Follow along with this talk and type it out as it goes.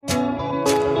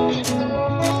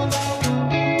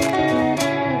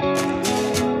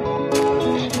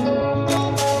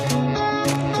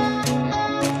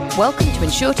Welcome to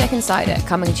InsurTech Insider,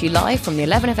 coming to you live from the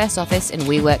 11FS office in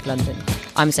WeWork, London.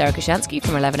 I'm Sarah Koshansky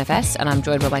from 11FS, and I'm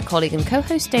joined by my colleague and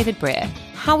co-host David Breer.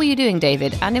 How are you doing,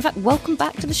 David? And in fact, welcome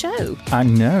back to the show. I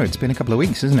know, it's been a couple of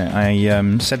weeks, isn't it?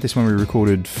 I said this when we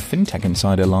recorded FinTech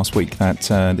Insider last week, that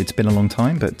it's been a long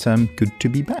time, but good to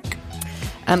be back.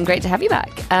 Great to have you back.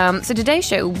 So today's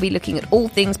show will be looking at all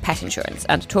things pet insurance.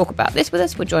 And to talk about this with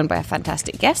us, we're joined by a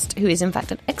fantastic guest who is in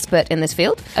fact an expert in this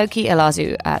field, Oki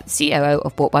Elazu, COO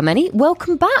of Bought by Many.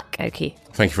 Welcome back, Oki.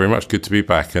 Thank you very much. Good to be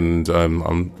back. And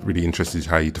I'm really interested in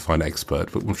how you define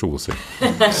expert, but I'm sure we'll see.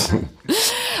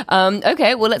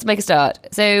 Okay, well, let's make a start.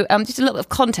 So just a little bit of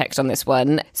context on this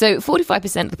one. So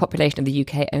 45% of the population of the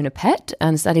UK own a pet,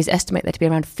 and studies estimate there to be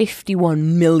around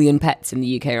 51 million pets in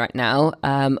the UK right now.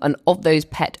 And of those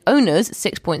pet owners,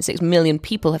 6.6 million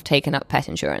people have taken up pet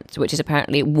insurance, which is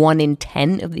apparently 1 in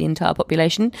 10 of the entire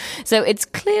population. So it's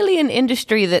clearly an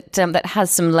industry that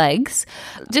has some legs.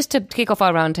 Just to kick off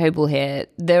our round table here,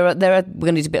 we're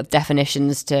going to do a bit of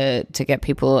definitions to get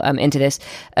people into this.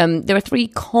 There are 3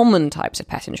 common types of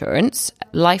pet insurance: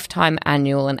 lifetime,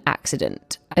 annual, and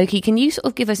accident. Oki, can you sort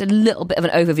of give us a little bit of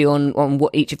an overview on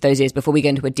what each of those is before we go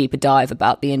into a deeper dive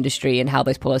about the industry and how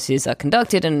those policies are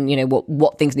conducted and, you know,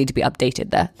 what things need to be updated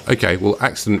there? Okay, well,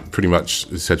 accident pretty much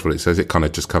says what it says. It kind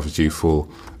of just covers you for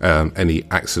any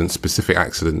accidents, specific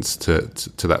accidents to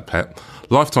that pet.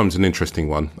 Lifetime's an interesting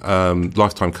one.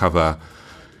 Lifetime cover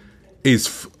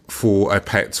is for a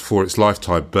pet for its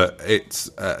lifetime, but it's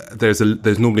there's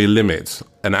normally a limit,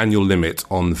 an annual limit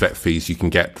on vet fees you can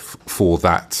get for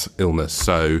that illness.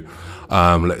 So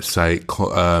let's say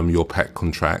your pet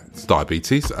contracts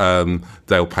diabetes,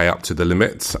 they'll pay up to the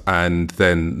limit and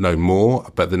then no more.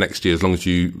 But the next year, as long as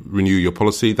you renew your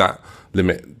policy, that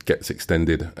limit gets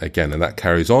extended again, and that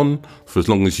carries on for as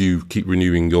long as you keep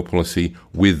renewing your policy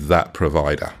with that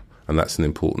provider. And that's an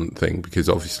important thing, because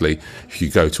obviously if you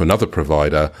go to another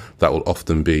provider, that will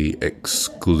often be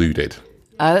excluded.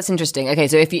 Oh, that's interesting. Okay,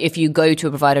 so if you go to a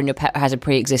provider and your pet has a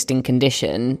pre-existing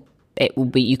condition, it will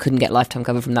be, you couldn't get lifetime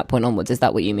cover from that point onwards. Is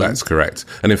that what you mean? That's correct.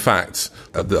 And in fact,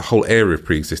 the whole area of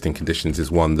pre-existing conditions is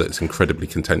one that's incredibly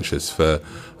contentious for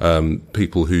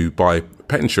people who buy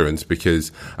pet insurance,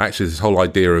 because actually this whole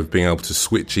idea of being able to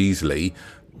switch easily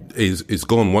is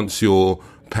gone. Once your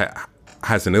pet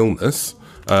has an illness,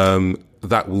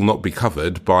 that will not be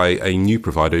covered by a new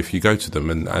provider if you go to them.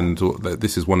 And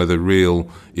this is one of the real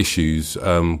issues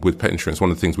with pet insurance,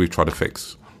 one of the things we've tried to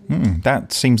fix.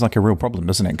 That seems like a real problem,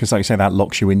 doesn't it? Because like you say, that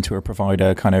locks you into a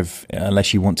provider kind of,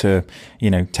 unless you want to,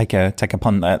 take a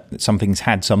punt that something's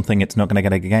had something, it's not going to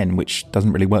get it again, which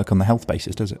doesn't really work on the health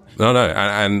basis, does it? No.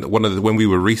 And when we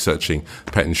were researching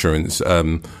pet insurance,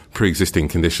 pre-existing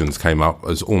conditions came up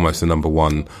as almost the number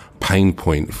one pain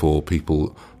point for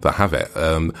people that have it.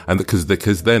 And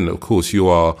because then, of course,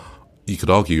 you could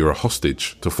argue you're a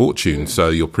hostage to fortune, so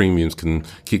your premiums can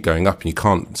keep going up, and you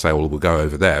can't say, well, we'll go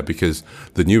over there, because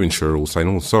the new insurer will say,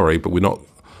 oh, sorry, but we're not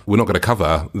going to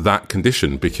cover that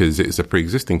condition because it's a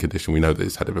pre-existing condition. We know that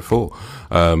it's had it before.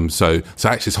 So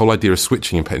actually this whole idea of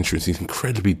switching in pet insurance is an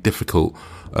incredibly difficult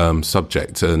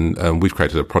subject, and we've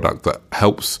created a product that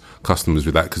helps customers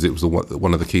with that, because it was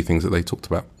one of the key things that they talked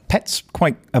about. Pet's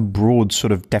quite a broad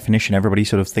sort of definition. Everybody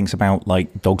sort of thinks about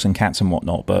like dogs and cats and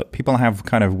whatnot, but people have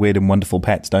kind of weird and wonderful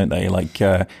pets, don't they? Like,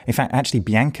 in fact, actually,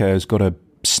 Bianca has got a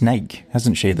snake,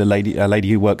 hasn't she? A lady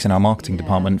who works in our marketing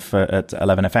department at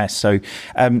 11FS. So,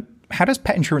 how does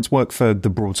pet insurance work for the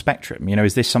broad spectrum?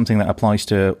 Is this something that applies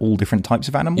to all different types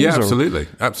of animals? Yeah,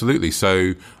 absolutely.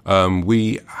 So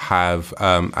we have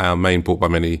our main Bought by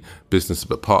Many business,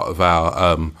 but part of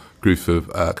our group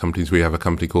of companies, we have a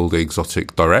company called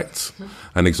Exotic Direct,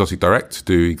 and Exotic Direct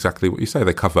do exactly what you say.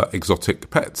 They cover exotic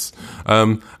pets.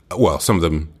 Well, some of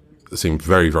them seem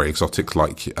very, very exotic,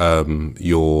 like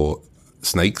your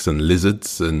snakes and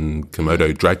lizards and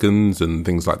Komodo dragons and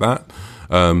things like that.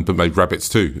 But maybe rabbits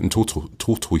too, and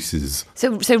tortoises.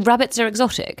 So rabbits are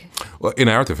exotic? Well, in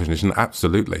our definition,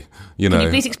 absolutely. Can you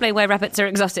please explain why rabbits are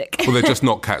exotic? Well, they're just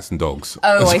not cats and dogs.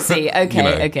 Oh, I see.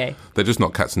 Okay, okay. They're just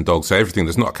not cats and dogs. So everything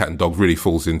that's not a cat and dog really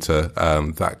falls into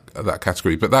that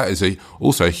category. But that is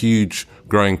also a huge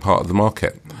growing part of the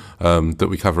market that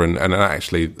we cover, and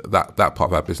actually that part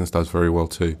of our business does very well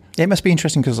too. It must be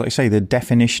interesting because, like I say, the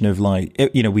definition of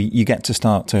you get to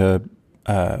start to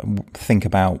think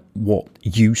about what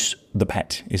use the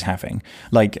pet is having.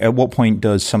 Like, at what point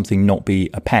does something not be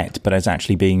a pet, but is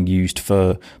actually being used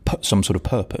for some sort of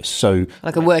purpose? So,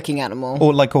 like a working animal,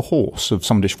 or like a horse of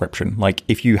some description. Like,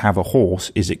 if you have a horse,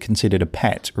 is it considered a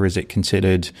pet, or is it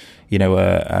considered,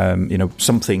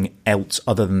 something else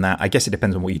other than that? I guess it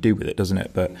depends on what you do with it, doesn't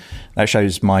it? But that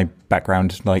shows my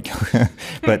background. Like,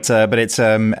 but it's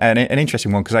an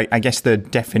interesting one, because I guess the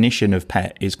definition of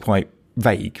pet is quite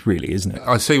vague, really, isn't it?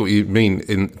 I see what you mean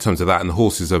in terms of that, and the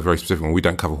horses are very specific one. We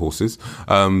don't cover horses,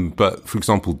 but for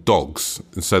example, dogs.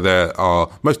 So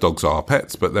most dogs are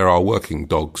pets, but there are working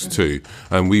dogs too,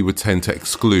 and we would tend to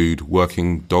exclude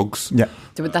working dogs. Yeah.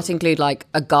 So would that include like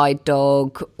a guide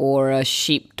dog or a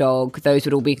sheep dog? Those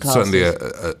would all be classes. Certainly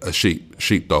a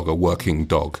sheep dog, a working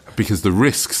dog, because the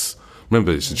risks.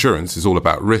 Remember, it's insurance is all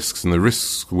about risks, and the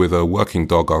risks with a working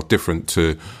dog are different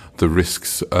to the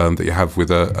risks that you have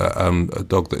with a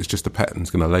dog that is just a pet and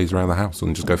is going to laze around the house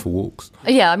and just go for walks.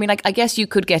 Yeah, I mean, I guess you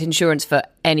could get insurance for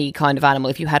any kind of animal.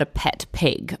 If you had a pet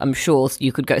pig, I'm sure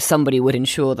somebody would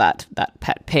insure that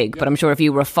pet pig. But I'm sure if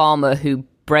you were a farmer who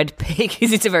bred pig,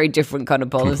 it's a very different kind of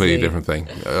policy. Completely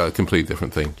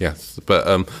different thing. Yes, but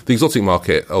the exotic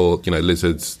market, or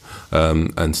lizards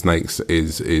and snakes,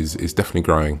 is definitely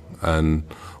growing, and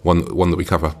one that we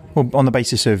cover. Well, on the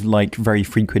basis of like very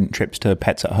frequent trips to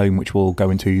Pets at Home, which we'll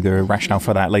go into the rationale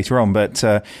for that later on, but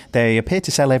they appear to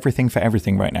sell everything for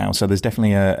everything right now. So there's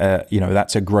definitely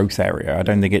that's a growth area. I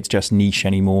don't think it's just niche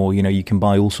anymore. You can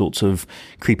buy all sorts of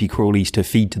creepy crawlies to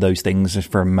feed to those things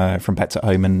from Pets at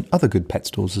Home and other good pet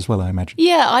stores as well, I imagine.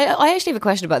 Yeah, I actually have a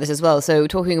question about this as well. So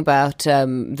talking about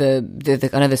the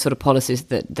kind of the sort of policies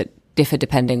that differ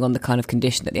depending on the kind of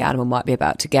condition that the animal might be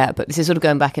about to get. But this is sort of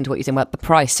going back into what you're saying about the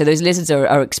price. So those lizards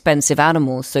are expensive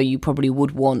animals, so you probably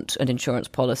would want an insurance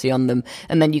policy on them.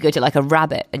 And then you go to like a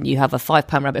rabbit, and you have a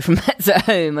 £5 rabbit from Pets at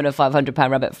Home and a £500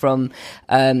 rabbit from,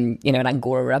 an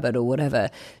Angora rabbit or whatever.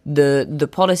 The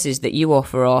policies that you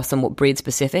offer are somewhat breed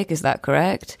specific. Is that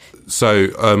correct? So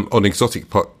on exotic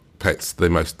pets, they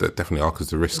definitely are,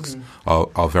 because the risks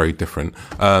are very different.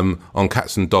 On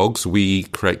cats and dogs, we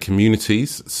create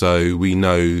communities, so we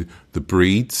know the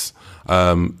breeds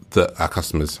that our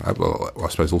customers have. Well, I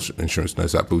suppose all insurance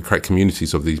knows that, but we create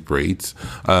communities of these breeds.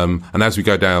 And as we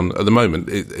go down, at the moment,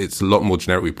 it's a lot more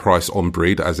generic. We price on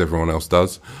breed, as everyone else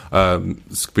does,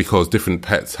 because different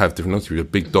pets have different needs. If you're a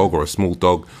big dog or a small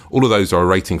dog, all of those are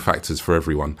rating factors for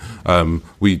everyone.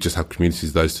 We just have communities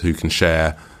of those who can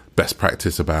share best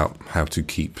practice about how to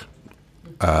keep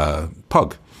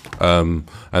pug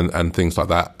and things like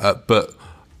that. But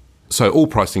so all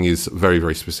pricing is very,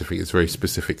 very specific. It's very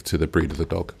specific to the breed of the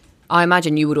dog. I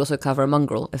imagine you would also cover a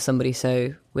mongrel if somebody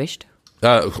so wished.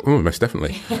 Most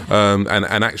definitely.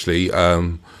 And actually,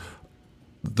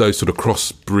 those sort of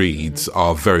cross breeds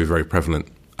are very, very prevalent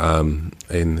in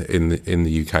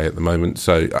the UK at the moment.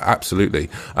 So absolutely.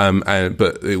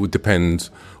 But it would depend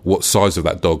what size of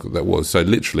that dog that was. So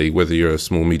literally, whether you're a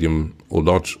small, medium or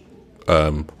large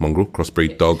mongrel,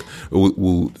 crossbreed dog,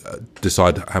 will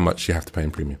decide how much you have to pay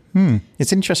in premium.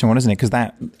 It's an interesting one, isn't it? Because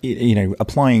that,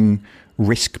 applying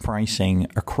risk pricing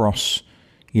across,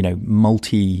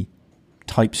 multi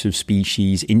types of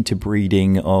species,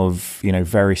 interbreeding of,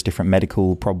 various different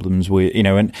medical problems with,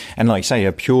 and like say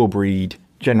a pure breed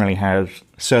generally has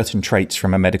certain traits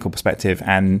from a medical perspective,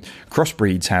 and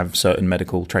crossbreeds have certain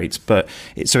medical traits. But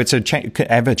it's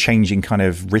a ever-changing kind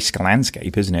of risk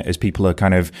landscape, isn't it? As people are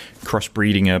kind of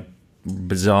crossbreeding a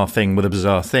bizarre thing with a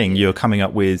bizarre thing, you're coming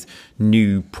up with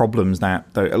new problems that,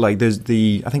 like, there's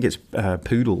I think it's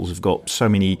poodles have got so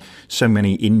many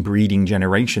inbreeding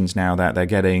generations now that they're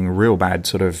getting real bad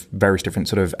sort of various different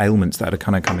sort of ailments that are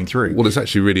kind of coming through. Well, it's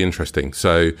actually really interesting.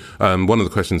 So one of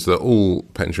the questions that all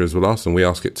pet insurers will ask, and we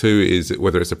ask it too, is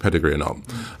whether it's a pedigree or not.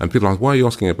 And people ask, why are you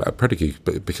asking about a pedigree?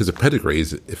 Because a pedigree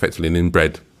is effectively an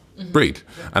inbred breed,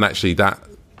 and actually that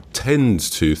tends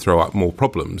to throw up more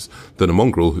problems than a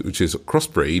mongrel, which is a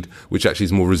crossbreed, which actually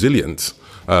is more resilient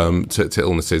to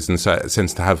illnesses, and so it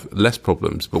tends to have less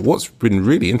problems. But what's been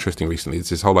really interesting recently is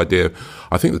this whole idea,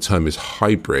 I think the term is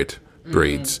hybrid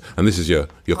breeds, and this is your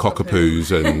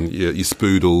cockapoos and your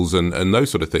spoodles and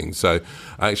those sort of things. So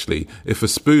actually, if a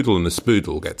spoodle and a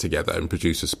spoodle get together and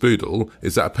produce a spoodle,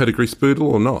 is that a pedigree spoodle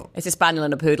or not? It's a spaniel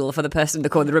and a poodle, for the person in the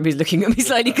corner of the room who's looking at me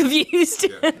slightly confused.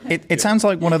 It sounds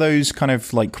like one of those kind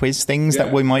of like quiz things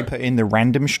that we might put in the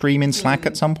random stream in Slack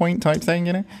at some point type thing,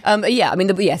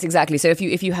 Yes, exactly. So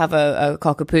if you have a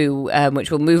cockapoo,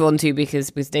 which we'll move on to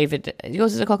because with David,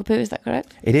 yours is a cockapoo, is that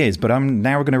correct? It is, but I'm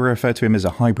now going to refer to him as a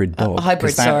hybrid dog. dog.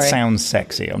 Hybrid, that sorry. sounds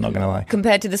sexy, I'm not going to lie.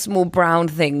 Compared to the small brown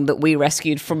thing that we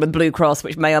rescued from the Blue Cross,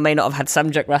 which may or may not have had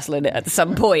some Jack Russell in it at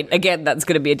some point. Again, that's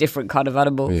going to be a different kind of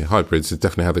animal. Yeah, hybrids is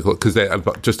definitely how they call it.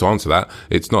 But just to answer that,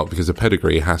 it's not, because a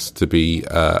pedigree has to be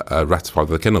ratified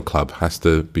by the Kennel Club, has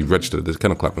to be registered as a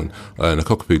Kennel Club, and a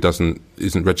cockapoo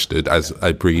isn't registered as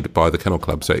a breed by the Kennel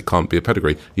Club, so it can't be a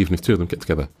pedigree, even if two of them get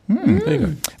together. There you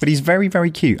go. But he's very,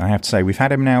 very cute, I have to say. We've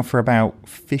had him now for about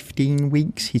 15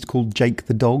 weeks. He's called Jake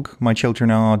the dog. My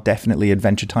children are definitely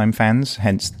Adventure Time fans,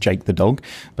 hence Jake the dog.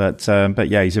 But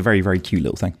yeah, he's a very, very cute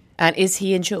little thing. And is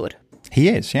he insured? He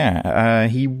is, yeah.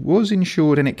 He was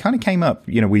insured, and it kind of came up,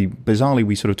 we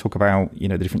sort of talk about,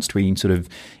 the difference between sort of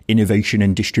innovation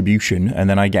and distribution, and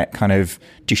then I get kind of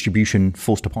distribution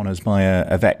forced upon us by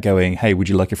a vet going, hey, would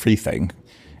you like a free thing?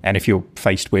 And if you're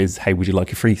faced with, hey, would you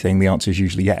like a free thing? The answer is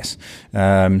usually yes.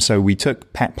 So we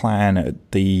took Pet Plan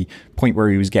at the point where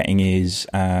he was getting his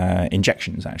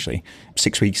injections, actually.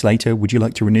 6 weeks later, would you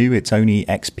like to renew? It's only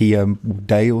XP a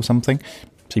day or something.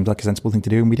 Seems like a sensible thing to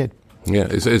do, and we did. Yeah,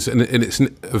 it's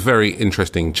a very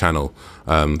interesting channel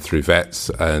through vets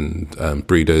and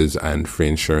breeders and free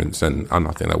insurance, and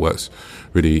I think that works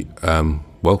really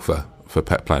well for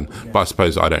Pet Plan. But I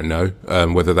suppose I don't know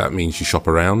whether that means you shop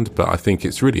around, but I think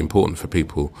it's really important for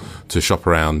people to shop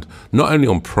around, not only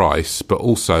on price, but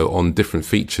also on different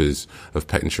features of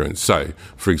pet insurance. So,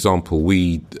 for example,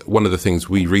 one of the things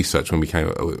we researched when we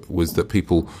came was that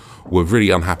people were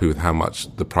really unhappy with how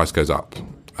much the price goes up.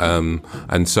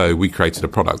 And so we created a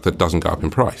product that doesn't go up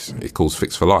in price. It calls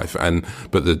Fix for Life,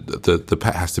 but the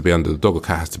pet has to be the dog or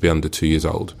cat has to be under 2 years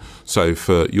old. So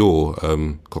for your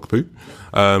cockapoo,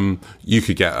 you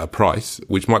could get a price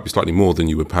which might be slightly more than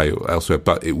you would pay elsewhere,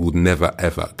 but it will never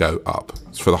ever go up.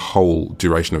 It's for the whole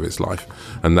duration of its life,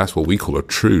 and that's what we call a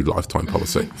true lifetime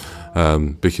policy.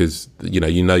 Because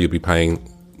you'll be paying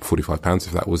 £45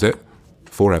 if that was it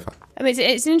forever. I mean,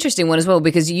 it's an interesting one as well,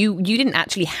 because you didn't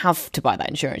actually have to buy that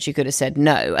insurance. You could have said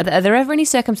no. Are there ever any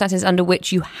circumstances under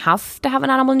which you have to have an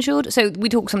animal insured? So we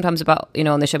talk sometimes about,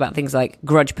 on the show about things like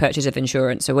grudge purchase of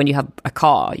insurance. So when you have a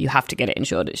car, you have to get it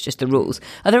insured. It's just the rules.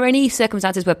 Are there any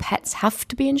circumstances where pets have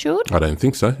to be insured? I don't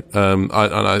think so. And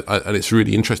it's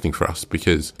really interesting for us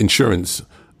because insurance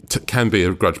can be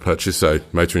a grudge purchase, so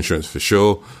motor insurance for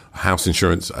sure, house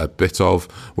insurance a bit of.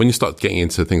 When you start getting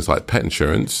into things like pet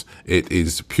insurance, it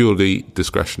is purely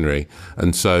discretionary,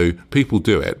 and so people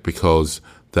do it because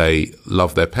they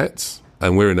love their pets.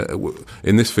 And we're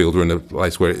in this field, we're in a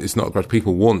place where it's not a grudge.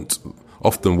 People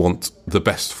often want the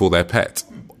best for their pet,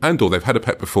 or they've had a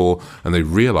pet before and they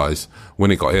realise when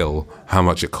it got ill how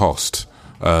much it cost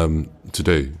to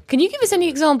do. Can you give us any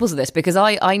examples of this? Because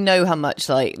I know how much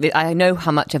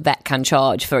a vet can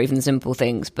charge for even simple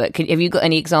things, but have you got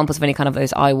any examples of any kind of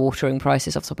those eye-watering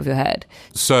prices off the top of your head?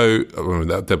 So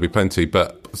there'll be plenty,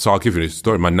 so I'll give you a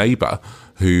story. My neighbour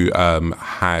who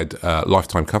had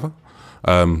lifetime cover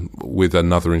with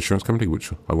another insurance company,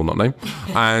 which I will not name,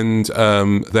 and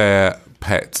their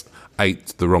pet ate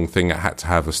the wrong thing. It had to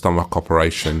have a stomach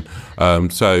operation.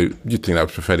 So you'd think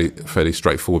that was fairly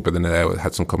straightforward, but then they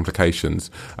had some complications.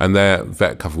 And their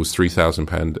vet cover was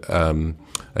 £3,000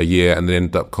 a year, and it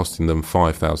ended up costing them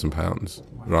 £5,000.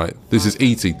 Right? This is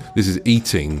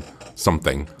eating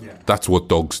something. Yeah. That's what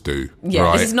dogs do. Yeah,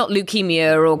 right? This is not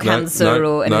leukemia or cancer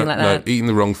or anything like that. No, eating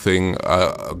the wrong thing,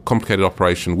 a complicated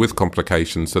operation with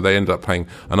complications. So they ended up paying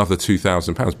another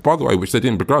 £2,000. By the way, which they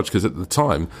didn't begrudge, because at the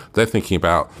time they're thinking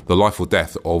about the life or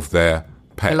death of their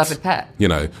pet. Beloved pet.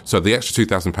 So the extra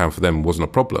 £2,000 for them wasn't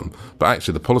a problem. But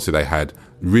actually the policy they had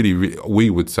really, we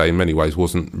would say in many ways,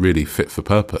 wasn't really fit for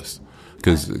purpose.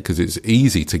 Because it's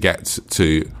easy to get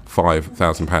to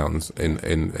 £5,000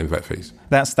 in vet fees.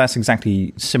 That's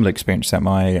exactly similar experience that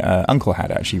my uncle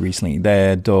had actually recently.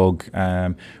 Their dog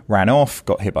ran off,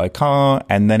 got hit by a car,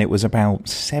 and then it was about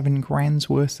 $7,000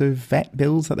 worth of vet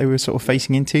bills that they were sort of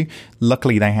facing into.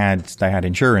 Luckily, they had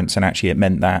insurance, and actually it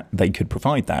meant that they could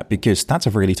provide that, because that's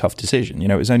a really tough decision.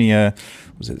 It was only a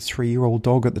 3-year-old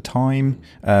dog at the time,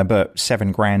 but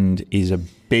 $7,000 is a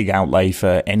big outlay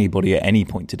for anybody at any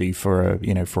point to do for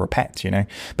a pet.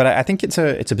 But I think it's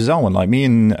a bizarre one. Like me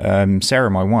and Sarah,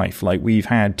 my wife, like we've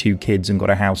had 2 kids and got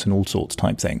a house and all sorts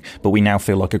type thing, but we now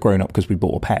feel like a grown up because we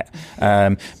bought a pet.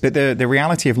 But the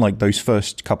reality of like those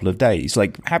first couple of days,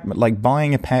 like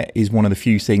buying a pet is one of the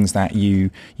few things that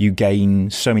you gain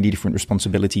so many different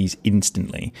responsibilities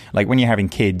instantly. Like when you're having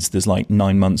kids, there's like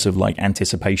 9 months of like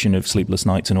anticipation of sleepless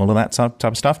nights and all of that type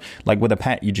of stuff. Like with a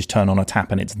pet, you just turn on a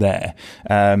tap and it's there.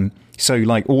 So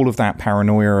like all of that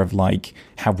paranoia of like,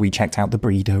 have we checked out the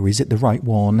breeder? Is it the right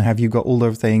one? Have you got all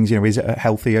those things? You know, is it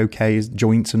healthy? Okay, is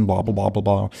joints and blah, blah, blah, blah,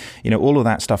 blah. You know, all of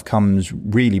that stuff comes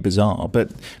really bizarre. But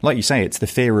like you say, it's the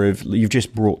fear of you've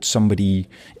just brought somebody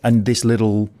and this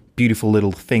beautiful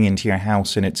little thing into your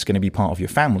house and it's going to be part of your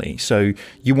family. So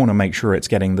you want to make sure it's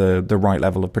getting the right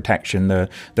level of protection, the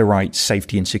right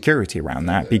safety and security around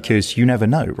that, because you never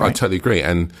know, right? I totally agree.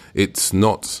 And it's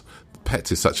not...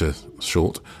 Pet is such a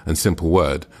short and simple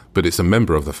word, but it's a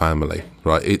member of the family,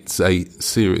 right? It's a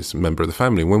serious member of the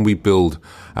family. When we build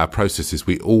our processes,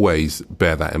 we always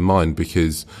bear that in mind,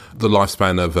 because the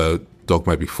lifespan of a dog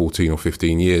may be 14 or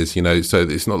 15 years, you know, so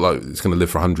it's not like it's going to live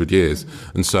for 100 years.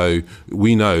 And so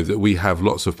we know that we have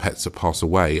lots of pets that pass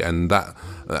away, and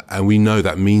we know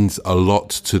that means a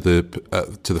lot to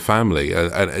the family,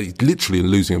 and literally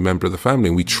losing a member of the family,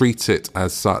 and we treat it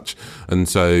as such. And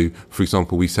so, for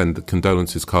example, we send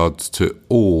condolences cards to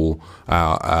all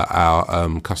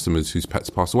our customers whose pets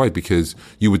pass away, because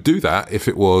you would do that if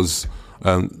it was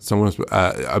someone else,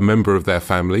 a member of their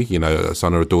family, you know, a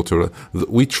son or a daughter.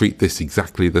 We treat this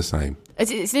exactly the same.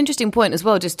 It's an interesting point as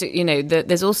well, just to, you know,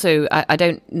 there's also, I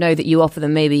don't know that you offer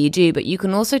them, maybe you do, but you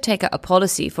can also take out a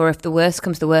policy for if the worst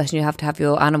comes to the worst and you have to have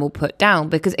your animal put down,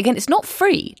 because again, it's not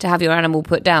free to have your animal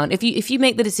put down. If you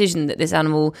make the decision that this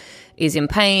animal is in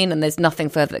pain and there's nothing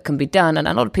further that can be done, and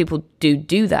a lot of people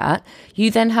do that, you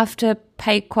then have to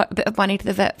pay quite a bit of money to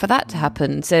the vet for that to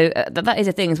happen. So that is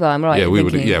a thing as well, I'm right? Yeah,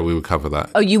 we would cover that.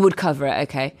 Oh, you would cover it,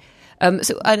 okay.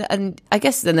 So I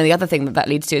guess then the other thing that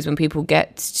leads to is when people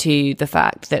get to the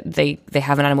fact that they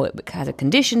have an animal that has a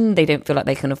condition, they don't feel like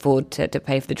they can afford to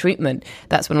pay for the treatment.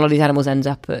 That's when a lot of these animals end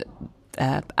up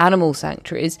at animal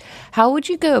sanctuaries. How would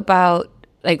you go about,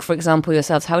 like, for example,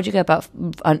 yourselves, how would you go about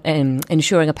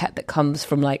insuring a pet that comes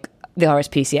from, like, the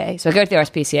RSPCA? So I go to the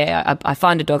RSPCA, I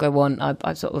find a dog I want,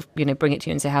 I sort of, you know, bring it to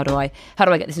you and say, how do I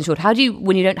get this insured? How do you,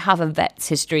 when you don't have a vet's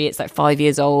history, it's like 5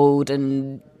 years old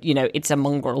and, you know, it's a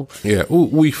mongrel? Yeah, well,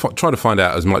 we try to find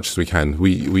out as much as we can.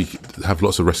 We have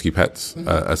lots of rescue pets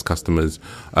as customers.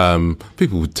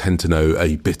 People would tend to know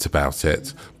a bit about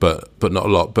it, but not a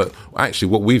lot. But actually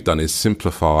what we've done is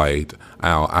simplified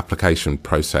our application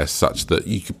process such that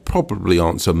you could probably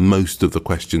answer most of the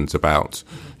questions about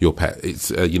your pet. It's,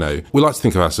 you know, we like to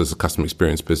think of us as a customer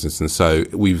experience business, and so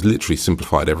we've literally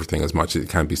simplified everything as much as it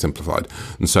can be simplified.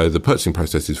 And so the purchasing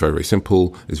process is very, very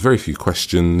simple. There's very few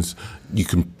questions.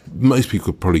 Most people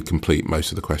could probably complete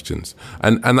most of the questions.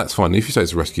 And that's fine. If you say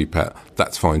it's a rescue pet,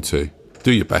 that's fine too.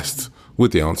 Do your best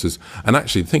with the answers. And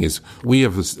actually, the thing is, we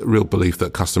have a real belief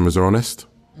that customers are honest.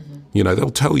 You know, they'll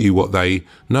tell you what they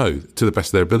know to the best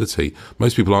of their ability.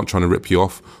 Most people aren't trying to rip you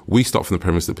off. We start from the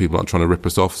premise that people aren't trying to rip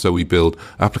us off, so we build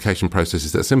application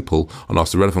processes that are simple and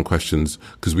ask the relevant questions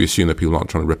because we assume that people aren't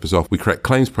trying to rip us off. We create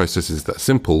claims processes that are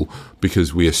simple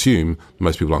because we assume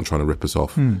most people aren't trying to rip us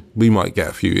off. We might get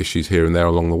a few issues here and there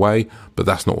along the way, but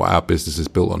that's not what our business is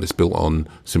built on. It's built on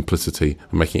simplicity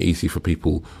and making it easy for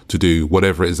people to do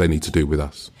whatever it is they need to do with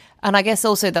us. And I guess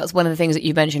also that's one of the things that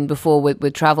you mentioned before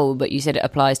with travel, but you said it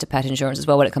applies to pet insurance as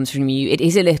well when it comes from you. It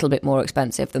is a little bit more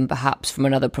expensive than perhaps from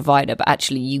another provider, but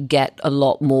actually you get a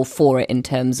lot more for it in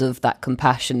terms of that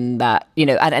compassion that, you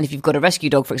know, and if you've got a rescue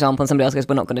dog, for example, and somebody else goes,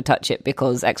 we're not going to touch it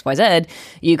because X, Y, Z,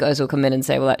 you guys will come in and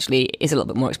say, well, actually, it's a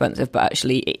little bit more expensive, but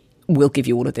actually we'll give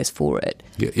you all of this for it.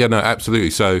 Yeah, no, absolutely.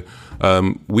 So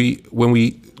when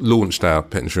we launched our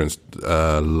pet insurance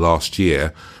last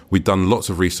year, we'd done lots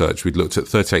of research. We'd looked at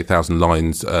 38,000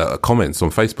 lines, comments on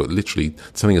Facebook, literally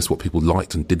telling us what people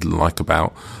liked and didn't like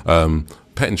about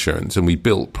pet insurance. And we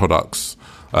built products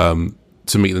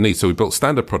to meet the needs. So we built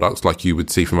standard products like you would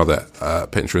see from other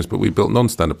pet insurance, but we built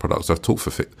non-standard products. I've talked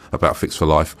about Fix for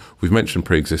Life. We've mentioned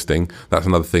pre-existing. That's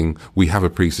another thing. We have a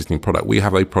pre-existing product. We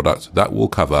have a product that will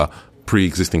cover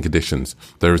pre-existing conditions.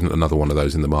 There isn't another one of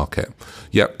those in the market.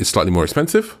 Yep, it's slightly more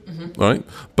expensive, right?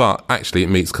 But actually it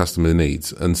meets customer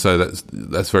needs. And so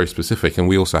that's very specific. And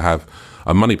we also have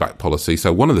a money-back policy.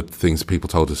 So one of the things people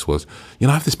told us was, you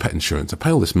know, I have this pet insurance. I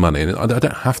pay all this money and I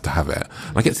don't have to have it.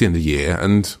 And I get to the end of the year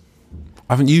and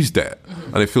I haven't used it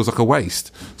and it feels like a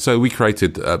waste. So we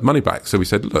created money back. So we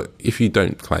said, look, if you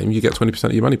don't claim, you get 20%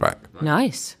 of your money back.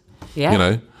 Nice. Yeah. You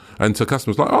know, and so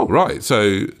customers like, oh, right.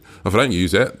 So if I don't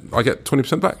use it, I get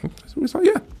 20% back. So it's like,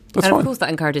 yeah, that's fine. And of course that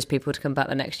encourages people to come back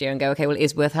the next year and go, okay, well, it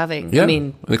is worth having. Yeah. I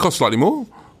mean, and it costs slightly more,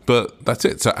 But that's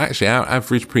it. So actually, our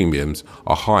average premiums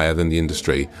are higher than the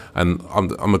industry, and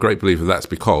I'm a great believer that's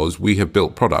because we have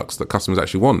built products that customers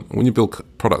actually want. When you build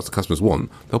products that customers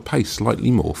want, they'll pay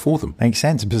slightly more for them. Makes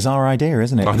sense. Bizarre idea,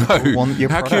 isn't it? I know. People want your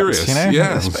How products, curious. you know?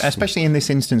 Yeah. Especially in this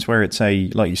instance where it's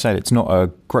like you said, it's not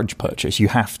a grudge purchase. You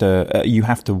have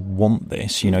to want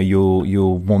this.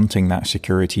 You're wanting that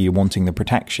security. You're wanting the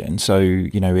protection. So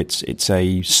it's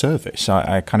a service.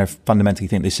 I kind of fundamentally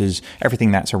think this is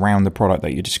everything that's around the product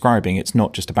that you're describing. It's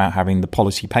not just about having the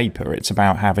policy paper. It's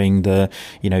about having the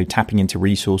tapping into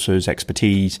resources,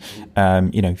 expertise,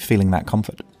 feeling that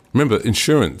comfort. Remember,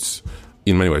 insurance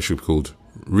in many ways should be called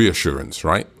reassurance,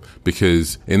 right?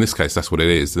 Because in this case, that's what it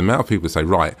is. The amount of people say,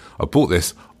 right, I bought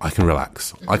this, I can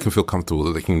relax. I can feel comfortable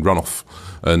that they can run off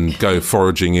and go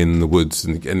foraging in the woods.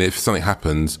 And if something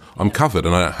happens, I'm covered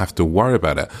and I don't have to worry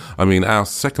about it. I mean, our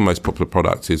second most popular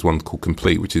product is one called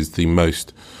Complete, which is the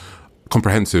most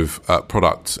comprehensive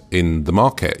product in the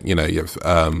market. You have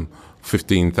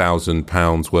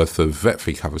 £15,000 worth of vet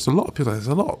fee cover. It's a lot of people. There's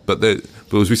a lot, but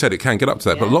as we said, it can get up to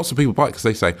that. Yeah. But lots of people buy it because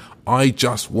they say, "I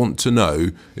just want to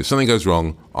know if something goes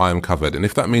wrong, I am covered, and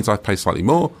if that means I pay slightly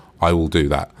more, I will do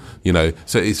that."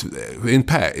 So it's in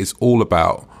pet. It's all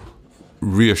about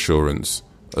reassurance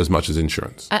as much as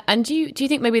insurance. And do you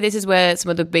think maybe this is where some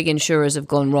of the big insurers have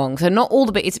gone wrong? So not all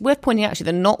the big, it's worth pointing out actually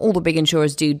that not all the big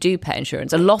insurers do pet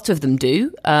insurance. A lot of them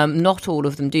do, not all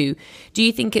of them do. Do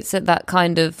you think it's that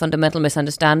kind of fundamental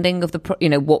misunderstanding of the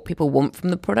what people want from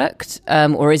the product,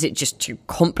 or is it just too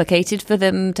complicated for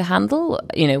them to handle?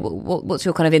 What's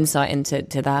your kind of insight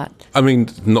into that? I mean,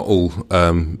 not all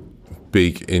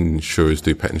big insurers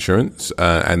do pet insurance,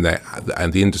 and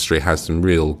the industry has some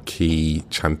real key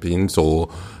champions or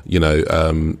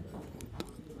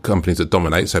companies that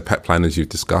dominate. So Pet Plan, as you've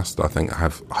discussed, I think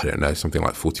have something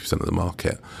like 40% of the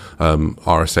market.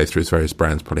 RSA through its various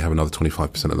brands probably have another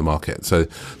 25% of the market. So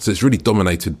it's really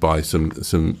dominated by some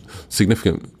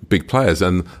significant big players,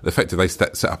 and effectively they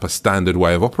set up a standard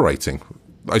way of operating,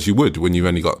 as you would when you've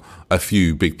only got a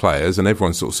few big players, and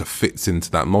everyone sort of fits into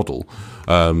that model.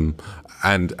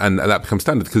 And that becomes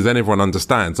standard because then everyone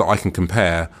understands that I can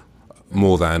compare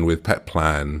more than with Pet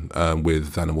Plan,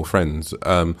 with Animal Friends.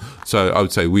 So I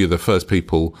would say we are the first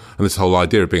people, and this whole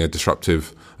idea of being a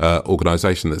disruptive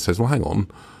organisation that says, well, hang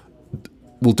on,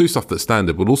 we'll do stuff that's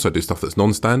standard, we'll also do stuff that's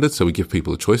non-standard, so we give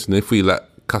people a choice. And if we let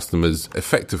customers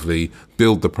effectively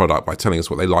build the product by telling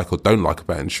us what they like or don't like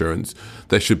about insurance,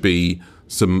 there should be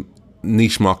some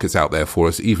niche markets out there for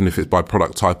us, even if it's by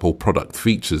product type or product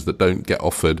features that don't get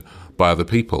offered by other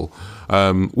people,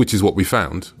 which is what we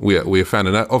found. We have found,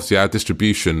 and obviously our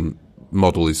distribution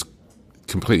model is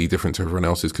completely different to everyone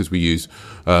else's because we use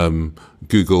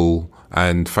Google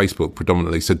and Facebook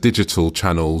predominantly, so digital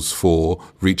channels for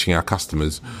reaching our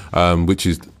customers, which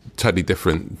is totally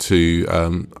different to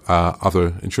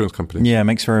other insurance companies. Yeah, it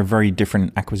makes for a very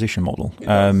different acquisition model.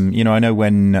 I know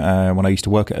when I used to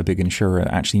work at a big insurer,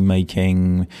 actually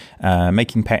making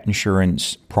pet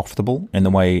insurance profitable in the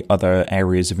way other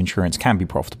areas of insurance can be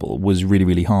profitable was really,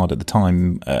 really hard at the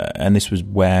time. And this was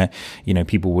where,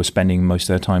 people were spending most of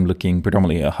their time looking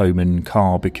predominantly at home and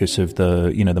car because of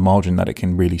the, the margin that it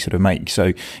can really sort of make.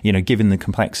 So, given the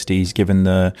complexities, given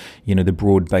the, the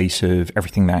broad base of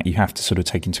everything that you have to sort of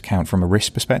take into account from a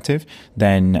risk perspective,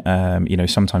 then,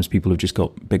 sometimes people have just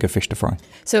got bigger fish to fry.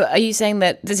 So are you saying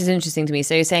that, this is interesting to me,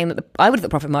 so you're saying that I would have the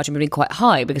profit margin would be quite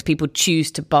high because people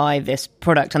choose to buy this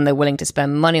product and they're willing to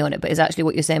spend money on it, but is actually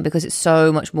what you're saying because it's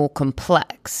so much more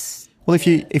complex? Well, if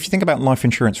you think about life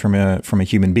insurance from a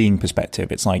human being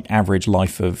perspective, it's like average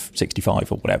life of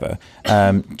 65 or whatever.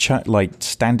 Like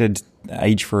standard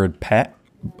age for a pet,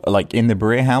 like in the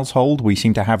Berea household, we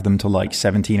seem to have them to like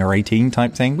 17 or 18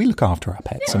 type thing. We look after our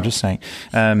pets, I'm just saying.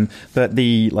 But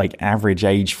the like average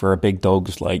age for a big dog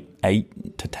is like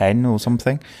 8 to 10 or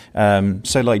something.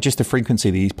 So like just the frequency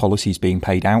of these policies being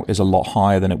paid out is a lot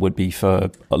higher than it would be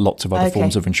for lots of other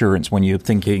forms of insurance when you're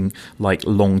thinking like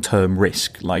long-term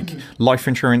risk, like life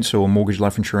insurance or mortgage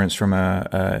life insurance from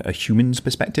a human's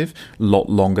perspective, a lot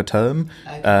longer term.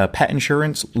 Pet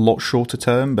insurance, a lot shorter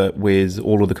term, but with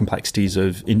all of the complexities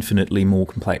of infinitely more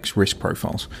complex risk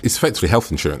profiles. It's effectively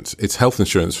health insurance. It's health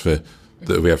insurance that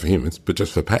we have for humans, but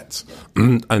just for pets.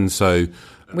 And so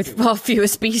with far fewer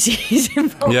species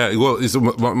involved. Yeah, well, it's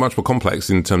much more complex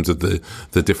in terms of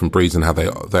the different breeds and how they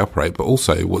operate. But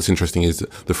also, what's interesting is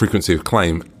that the frequency of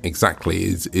claim exactly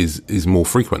is more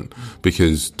frequent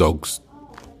because dogs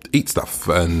eat stuff,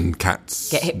 and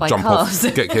cats get hit by jump cars.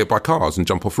 get hit by cars and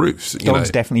jump off roofs. Dogs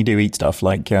definitely do eat stuff.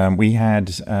 Like we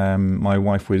had, my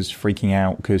wife was freaking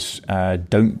out because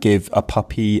don't give a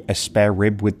puppy a spare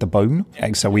rib with the bone.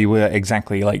 And so we were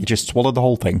exactly like, just swallow the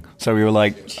whole thing. So we were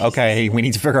like, okay, we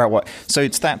need to figure out what. So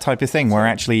it's that type of thing where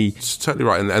actually, it's totally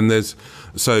right. And there's,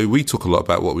 so we talk a lot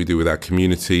about what we do with our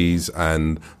communities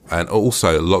and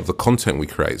also a lot of the content we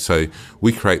create. So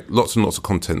we create lots and lots of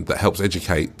content that helps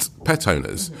educate pet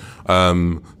owners.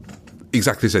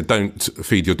 Exactly said, don't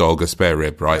feed your dog a spare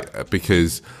rib, right?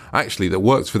 Because actually that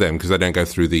works for them because they don't go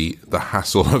through the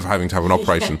hassle of having to have an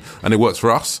operation. And it works for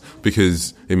us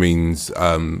because it means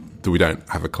that we don't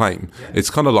have a claim. It's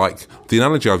kind of like the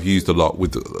analogy I've used a lot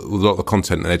with a lot of the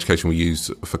content and education we use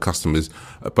for customers,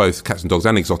 both cats and dogs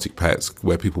and exotic pets,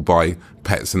 where people buy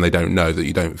pets and they don't know that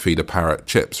you don't feed a parrot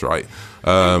chips, right?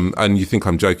 And you think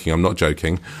I'm joking. I'm not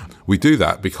joking. We do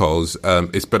that because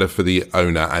it's better for the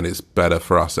owner and it's better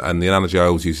for us. And the analogy I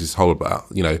always use is whole about,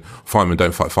 firemen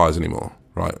don't fight fires anymore,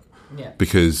 right? Yeah.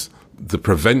 Because the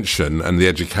prevention and the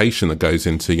education that goes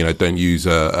into, don't use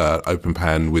a open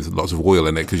pan with lots of oil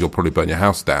in it because you'll probably burn your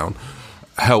house down,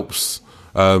 helps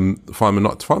firemen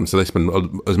not to fight them. So they spend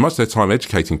as much of their time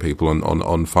educating people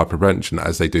on fire prevention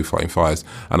as they do fighting fires.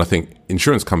 And I think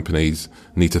insurance companies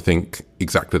need to think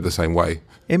exactly the same way.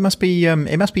 It must be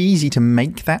easy to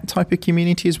make that type of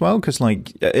community as well, because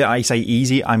I say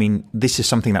easy, I mean this is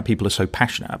something that people are so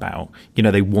passionate about.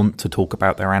 They want to talk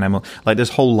about their animal. Like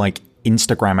there's whole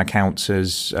Instagram accounts,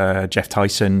 as Jeff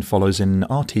Tyson follows in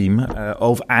our team,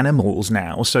 of animals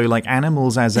now. So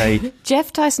animals as a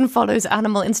Jeff Tyson follows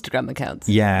animal Instagram accounts.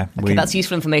 Yeah, okay, that's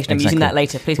useful information. I'm using that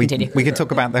later. Please continue. We can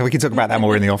talk about that. We can talk about that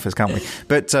more in the office, can't we?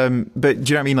 But do you know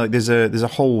what I mean? There's a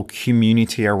whole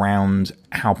community around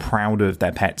how proud of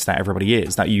their pets that everybody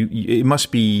is. That you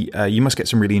must get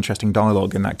some really interesting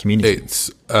dialogue in that community.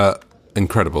 It's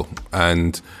incredible.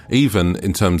 And even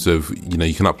in terms of,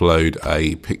 you can upload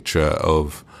a picture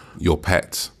of your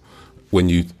pet when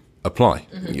you apply.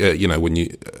 Mm-hmm. When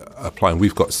you apply, and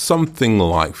we've got something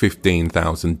like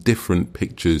 15,000 different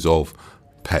pictures of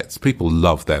pets. People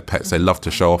love their pets. They love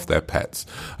to show off their pets.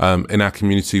 In our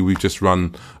community, we've just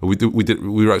run. We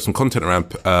wrote some content around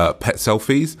pet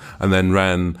selfies, and then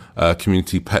ran a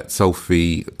community pet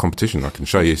selfie competition. I can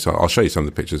show you. So I'll show you some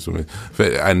of the pictures,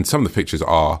 and some of the pictures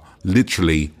are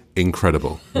literally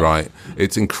incredible. Right?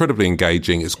 It's incredibly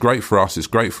engaging. It's great for us. It's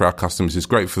great for our customers. It's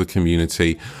great for the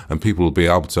community, and people will be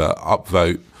able to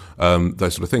upvote.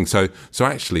 Those sort of things. So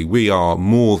actually, we are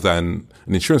more than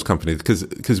an insurance company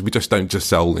because we just don't just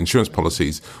sell insurance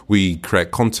policies. We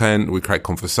create content, we create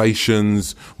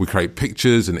conversations, we create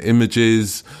pictures and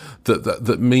images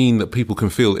that mean that people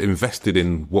can feel invested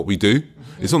in what we do.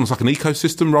 It's almost like an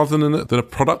ecosystem rather than a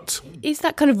product. Is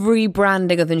that kind of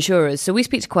rebranding of insurers? So we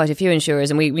speak to quite a few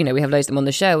insurers, and we have loads of them on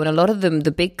the show, and a lot of them,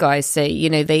 the big guys, say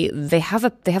they have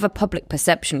a public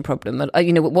perception problem.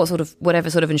 Whatever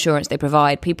sort of insurance they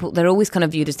provide, people, they're always kind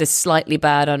of viewed as this slightly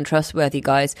bad, untrustworthy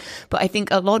guys. But I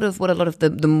think a lot of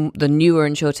the newer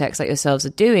insurtechs like yourselves are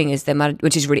doing is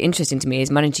which is really interesting to me, is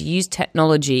managing to use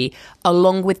technology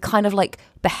along with kind of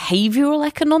behavioral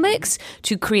economics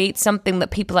to create something that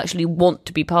people actually want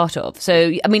to be part of.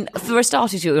 So, I mean, for a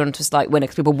starter, you're on just winner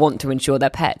because people want to insure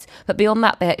their pets. But beyond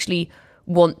that, they actually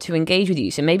want to engage with you.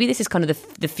 So maybe this is kind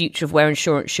of the future of where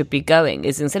insurance should be going,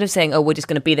 is instead of saying, oh, we're just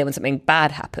going to be there when something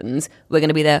bad happens, we're going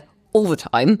to be there all the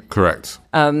time. Correct.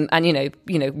 And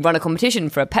run a competition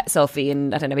for a pet selfie,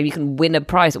 and I don't know, maybe you can win a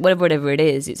prize or whatever it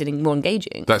is. It's more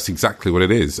engaging. That's exactly what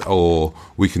it is. Or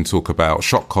we can talk about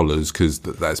shock collars because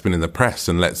that's been in the press,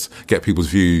 and let's get people's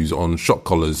views on shock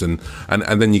collars, and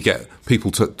then you get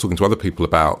people talking to other people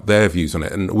about their views on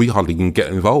it, and we hardly can get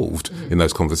involved in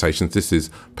those conversations. This is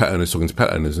pet owners talking to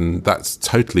pet owners, and that's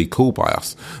totally cool by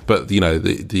us. But the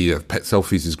pet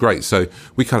selfies is great. So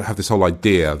we kind of have this whole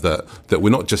idea that we're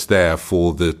not just there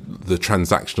for the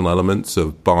transactional elements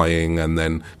of buying and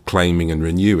then claiming and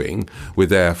renewing. We're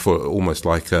there for almost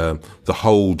like the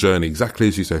whole journey, exactly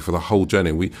as you say, for the whole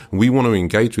journey. We want to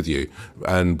engage with you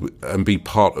and be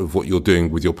part of what you're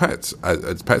doing with your pets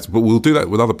as pets, but we'll do that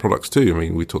with other products too. I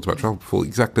mean, we talked about travel before,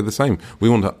 exactly the same. We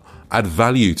want to add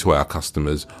value to our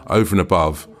customers over and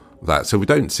above that. So we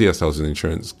don't see ourselves as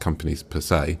insurance companies per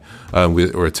se.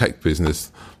 We're a tech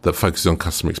business that focuses on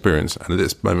customer experience, and at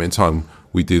this moment in time,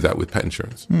 we do that with pet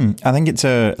insurance. I think it's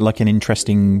an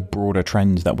interesting broader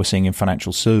trend that we're seeing in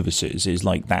financial services, is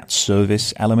that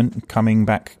service element coming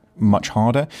back much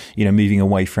harder, moving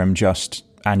away from just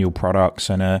annual products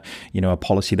and a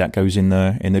policy that goes in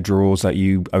the drawers that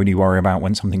you only worry about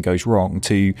when something goes wrong,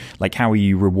 to like how are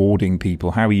you rewarding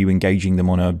people, how are you engaging them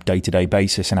on a day-to-day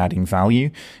basis and adding value.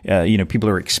 People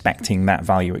are expecting that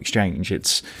value exchange.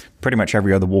 It's pretty much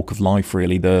every other walk of life,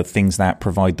 really. The things that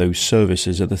provide those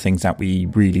services are the things that we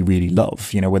really, really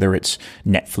love, whether it's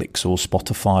Netflix or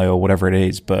Spotify or whatever it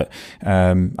is. But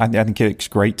I think it's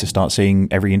great to start seeing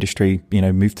every industry,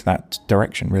 move to that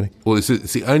direction, really. Well, it's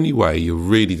the only way you're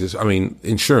really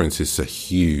insurance is a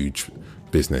huge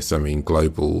business.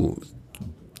 Global,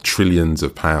 trillions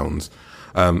of pounds.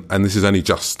 And this is only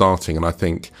just starting. And I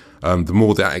think the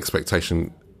more that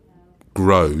expectation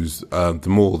grows, the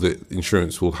more that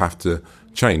insurance will have to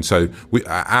change. So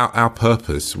our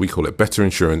purpose, we call it better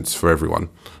insurance for everyone,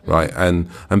 right? And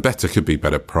better could be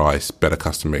better price, better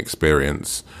customer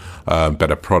experience,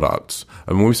 better products.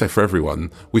 And when we say for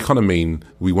everyone, we kind of mean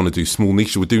we want to do small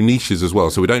niches. We do niches as well.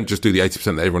 So we don't just do the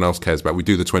 80% that everyone else cares about. We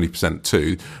do the 20%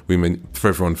 too. We mean for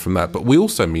everyone from that. But we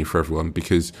also mean for everyone,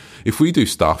 because if we do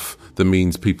stuff that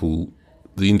means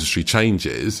the industry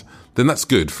changes, then that's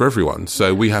good for everyone.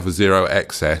 So we have a zero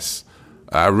excess.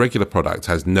 Our regular product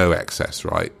has no excess,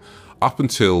 right? Up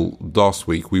until last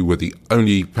week, we were the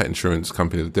only pet insurance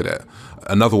company that did it.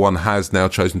 Another one has now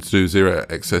chosen to do zero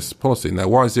excess policy. Now,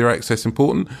 why is zero excess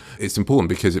important? It's important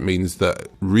because it means that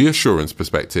reassurance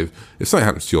perspective, if something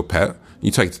happens to your pet, you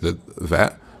take it to the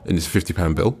vet and it's a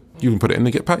 £50 bill, you can put it in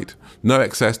and get paid. No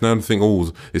excess, no anything,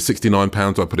 it's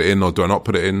 £69, do I put it in or do I not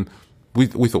put it in? We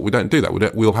thought we don't do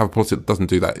that. We'll have a policy that doesn't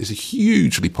do that. It's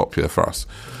hugely popular for us.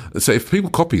 So if people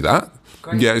copy that,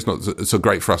 yeah, it's not so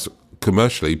great for us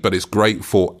commercially, but it's great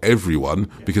for everyone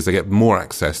because they get more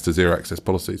access to zero access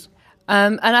policies.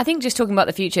 And I think just talking about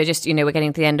the future, we're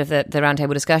getting to the end of the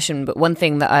roundtable discussion, but one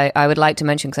thing that I would like to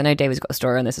mention, because I know David's got a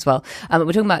story on this as well, we're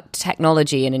talking about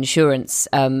technology and insurance,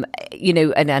 and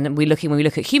when we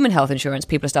look at human health insurance,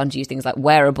 people are starting to use things like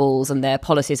wearables, and their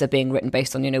policies are being written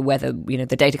based on, whether,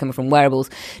 the data coming from wearables.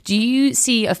 Do you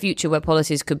see a future where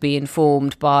policies could be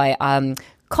informed by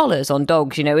collars on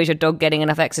dogs? Is your dog getting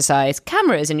enough exercise?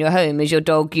 Cameras in your home? Is your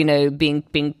dog,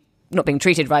 being not being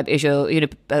treated right? Is a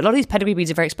lot of these pedigree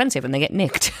breeds are very expensive and they get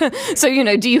nicked. So,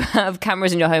 do you have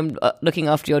cameras in your home looking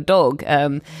after your dog?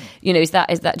 Is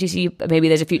that, do you see maybe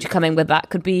there's a future coming where that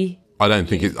could be? I don't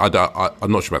think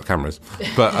I'm not sure about the cameras,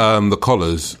 but the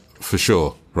collars for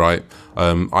sure, right?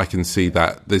 I can see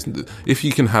that if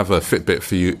you can have a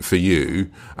Fitbit for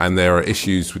you, and there are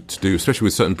issues to do, especially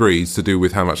with certain breeds, to do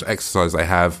with how much exercise they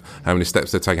have, how many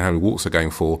steps they're taking, how many walks they're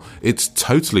going for. It's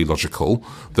totally logical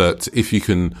that if you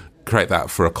can create that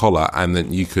for a collar, and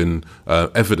then you can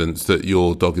evidence that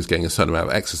your dog is getting a certain amount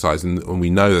of exercise, and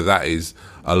we know that is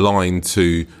aligned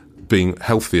to being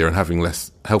healthier and having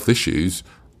less health issues,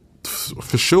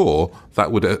 for sure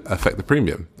that would affect the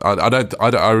premium. I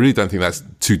really don't think that's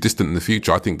too distant in the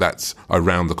future. I think that's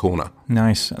around the corner.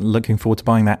 Nice. Looking forward to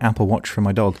buying that Apple Watch for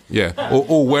my dog. Yeah,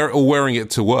 or wearing it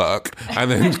to work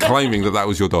and then claiming that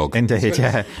was your dog. Indeed,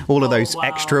 yeah. All of those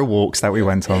extra walks that we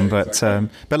went on, but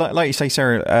like you say,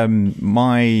 Sarah,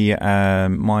 my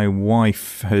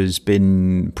wife has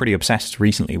been pretty obsessed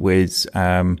recently with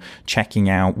checking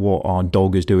out what our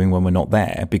dog is doing when we're not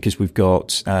there, because we've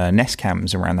got Nest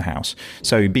cams around the house.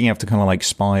 So being able to kind of like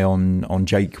spy on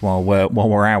Jake while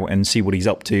we're out and see what he's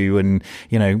up to, and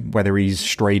whether he's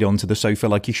strayed onto the sofa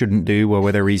like he shouldn't do, or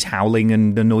whether he's howling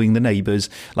and annoying the neighbours,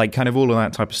 like kind of all of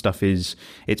that type of stuff it's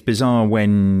bizarre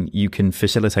when you can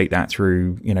facilitate that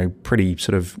through pretty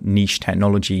sort of niche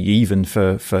technology, even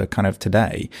for kind of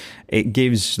today. It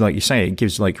gives, like you say,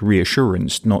 like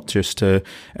reassurance, not just to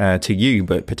you,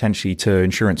 but potentially to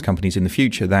insurance companies in the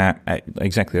future, that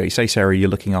exactly like you say, Sarah, you're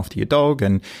looking after your dog,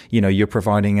 and you're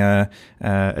providing a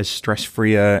as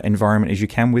stress-free environment as you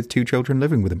can with 2 children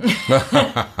living with them.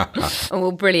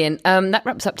 Well, brilliant. That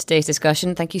wraps up today's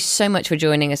discussion. Thank you so much for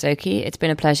joining us, Oki. It's been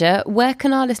a pleasure. Where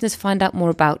can our listeners find out more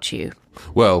about you?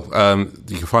 Well,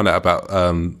 you can find out about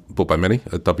Bought by Many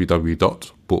at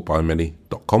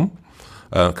www.boughtbymany.com.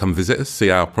 Come visit us, see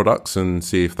our products, and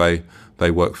see if they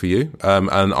work for you.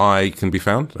 And I can be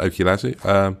found, Oki Lazu,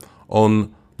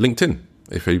 on LinkedIn.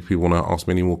 If people want to ask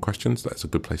me any more questions, that's a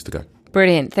good place to go.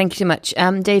 Brilliant. Thank you so much.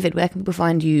 David, where can people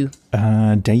find you?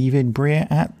 David Breer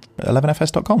at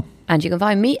 11fs.com. And you can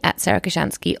find me at Sarah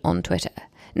Koshansky on Twitter.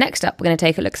 Next up, we're going to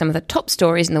take a look at some of the top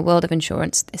stories in the world of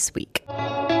insurance this week.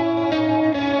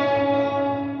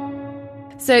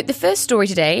 So the first story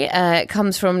today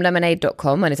comes from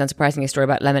lemonade.com, and it's unsurprisingly a story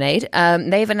about Lemonade.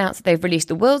 They've announced that they've released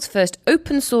the world's first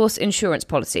open source insurance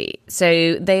policy.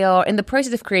 So they are in the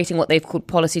process of creating what they've called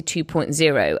Policy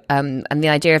 2.0. And the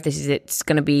idea of this is it's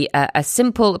going to be a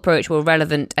simple, approachable,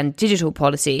 relevant and digital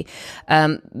policy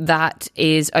that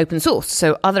is open source.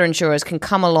 So other insurers can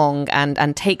come along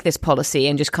and take this policy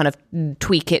and just kind of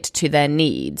tweak it to their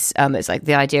needs. It's like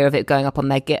the idea of it going up on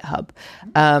their GitHub.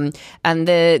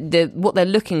 And what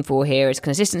they're looking for here is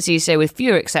consistency. So with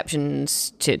fewer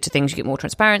exceptions to things, you get more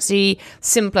transparency,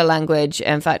 simpler language.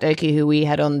 In fact, Oki, who we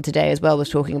had on today as well, was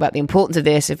talking about the importance of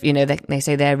this. If they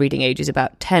say their reading age is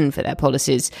about 10 for their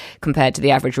policies compared to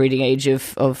the average reading age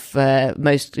of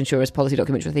most insurers' policy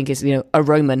documents, which I think is a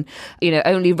Roman.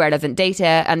 Only relevant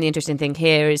data. And the interesting thing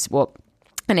here is what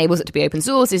enables it to be open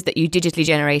source is that you digitally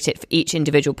generate it for each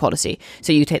individual policy.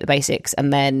 So you take the basics,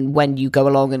 and then when you go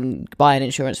along and buy an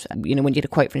insurance, when you get a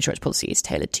quote for insurance policy, it's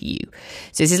tailored to you.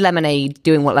 So this is Lemonade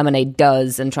doing what Lemonade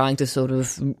does and trying to sort of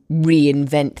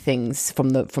reinvent things from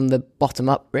the bottom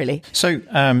up, really. So,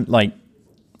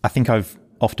 I think I've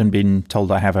often been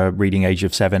told I have a reading age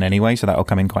of 7 anyway, so that'll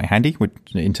come in quite handy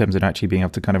in terms of actually being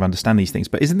able to kind of understand these things.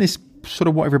 But isn't this sort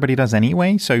of what everybody does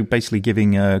anyway? So basically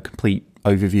giving a complete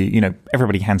overview,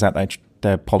 everybody hands out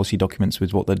their policy documents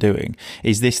with what they're doing.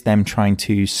 Is this them trying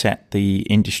to set the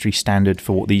industry standard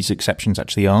for what these exceptions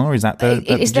actually are? Is that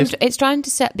it's trying to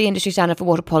set the industry standard for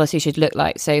what a policy should look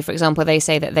like. So, for example, they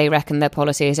say that they reckon their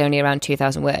policy is only around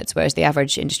 2,000 words, whereas the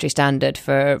average industry standard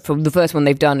for the first one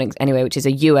they've done anyway, which is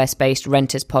a US-based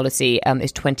renters policy,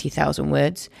 is 20,000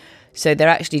 words. So they're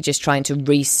actually just trying to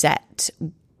reset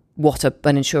what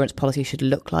an insurance policy should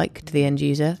look like to the end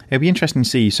user. It'd be interesting to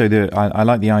see. So I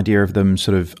like the idea of them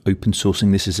sort of open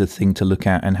sourcing this as a thing to look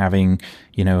at and having,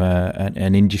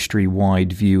 an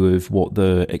industry-wide view of what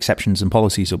the exceptions and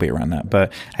policies will be around that.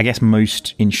 But I guess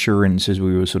most insurance, as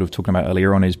we were sort of talking about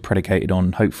earlier on, is predicated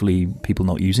on hopefully people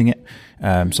not using it.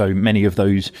 So many of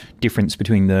those difference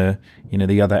between the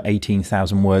other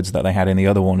 18,000 words that they had in the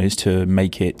other one is to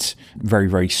make it very,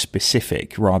 very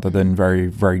specific rather than very,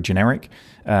 very generic.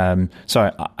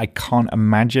 So I can't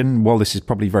imagine, while this is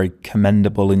probably very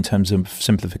commendable in terms of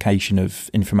simplification of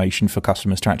information for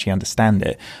customers to actually understand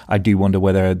it, I do wonder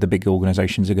whether the big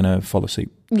organizations are going to follow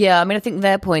suit. Yeah, I mean, I think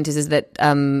their point is that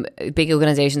big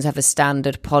organizations have a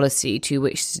standard policy to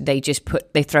which they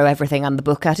throw everything and the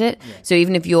book at it. Yeah. So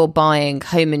even if you're buying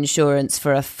home insurance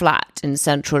for a flat in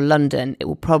central London, it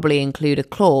will probably include a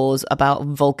clause about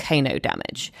volcano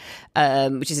damage,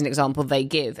 which is an example they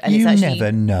give. And you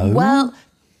never know. Well,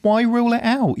 why rule it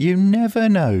out? You never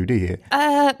know, do you?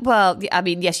 Well, I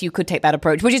mean, yes, you could take that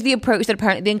approach, which is the approach that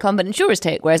apparently the incumbent insurers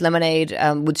take, whereas Lemonade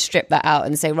would strip that out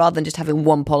and say, rather than just having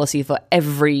one policy for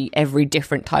every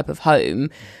different type of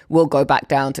home, we'll go back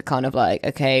down to kind of like,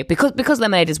 okay, because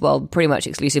Lemonade as well pretty much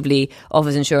exclusively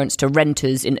offers insurance to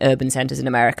renters in urban centres in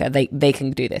America, they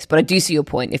can do this. But I do see your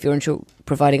point. If you're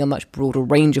providing a much broader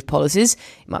range of policies,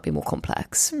 it might be more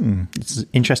complex. It's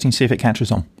interesting to see if it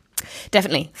catches on.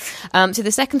 Definitely. So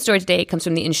the second story today comes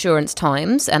from the Insurance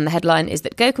Times, and the headline is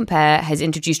that GoCompare has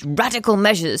introduced radical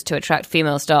measures to attract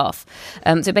female staff.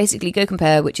 So basically,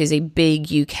 GoCompare, which is a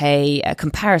big UK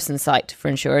comparison site for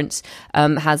insurance,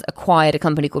 has acquired a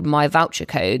company called My Voucher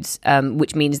Codes,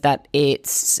 which means that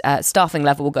its staffing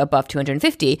level will go above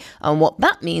 250. And what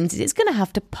that means is it's going to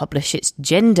have to publish its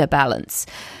gender balance.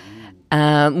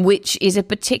 Which is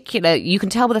you can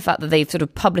tell by the fact that they've sort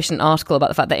of published an article about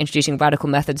the fact they're introducing radical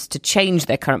methods to change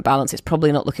their current balance. It's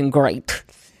probably not looking great.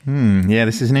 Yeah,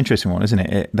 this is an interesting one, isn't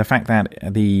it? The fact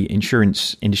that the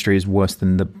insurance industry is worse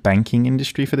than the banking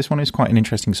industry for this one is quite an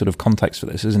interesting sort of context for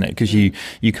this, isn't it? Because you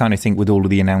kind of think with all of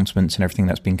the announcements and everything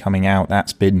that's been coming out,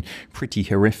 that's been pretty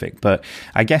horrific. But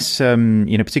I guess,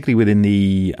 particularly within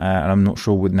and I'm not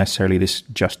sure would necessarily this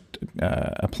just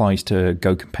applies to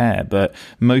GoCompare, but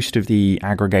most of the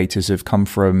aggregators have come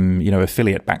from,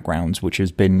 affiliate backgrounds, which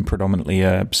has been predominantly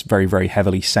a very, very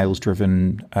heavily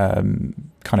sales-driven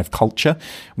kind of culture,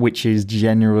 which is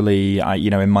generally,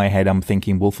 in my head, I'm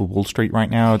thinking Wolf of Wall Street right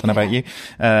now. I don't know about you.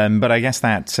 But I guess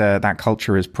that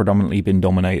culture has predominantly been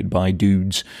dominated by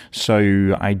dudes.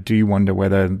 So I do wonder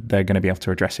whether they're going to be able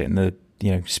to address it in the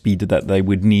speed that they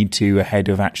would need to ahead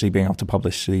of actually being able to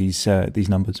publish these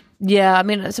numbers. Yeah, I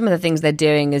mean, some of the things they're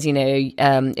doing is,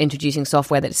 introducing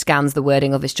software that scans the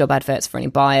wording of its job adverts for any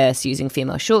bias, using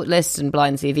female shortlists and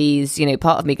blind CVs.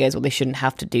 Part of me goes, well, they shouldn't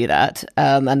have to do that.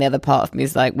 And the other part of me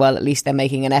is like, well, at least they're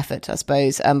making an effort, I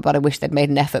suppose. But I wish they'd made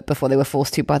an effort before they were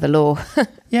forced to by the law.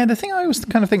 Yeah, the thing I always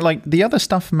kind of think, like, the other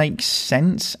stuff makes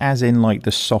sense, as in, like,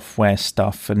 the software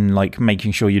stuff and, like,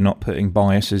 making sure you're not putting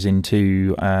biases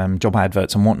into job ad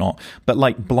adverts and whatnot. But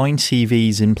like blind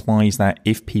CVs implies that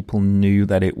if people knew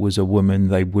that it was a woman,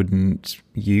 they wouldn't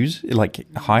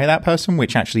hire that person,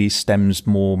 which actually stems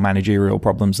more managerial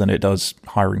problems than it does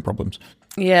hiring problems.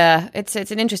 Yeah, it's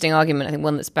an interesting argument. I think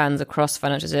one that spans across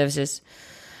financial services.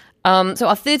 So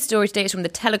our third story today is from The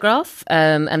Telegraph,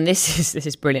 and this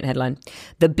is brilliant headline.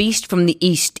 The beast from the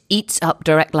east eats up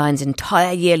Direct Line's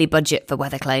entire yearly budget for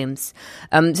weather claims.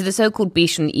 So the so-called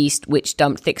beast from the east, which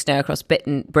dumped thick snow across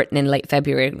Britain in late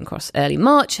February and across early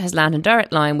March, has landed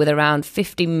Direct Line with around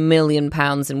 £50 million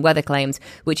in weather claims,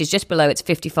 which is just below its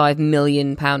 £55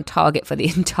 million target for the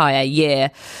entire year.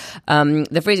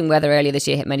 The freezing weather earlier this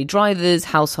year hit many drivers,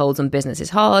 households and businesses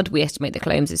hard. We estimate the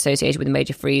claims associated with the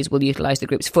major freeze will utilise the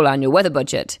group's full annual weather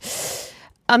budget.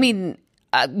 I mean,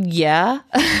 yeah.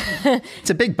 It's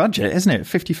a big budget, isn't it?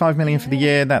 55 million for the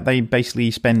year that they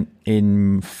basically spent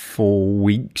in 4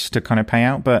 weeks to kind of pay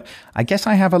out. But I guess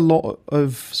I have a lot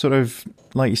of sort of,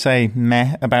 like you say,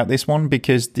 meh about this one,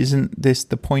 because isn't this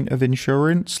the point of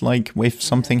insurance? Like, if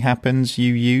something happens,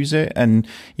 you use it. And,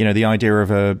 you know, the idea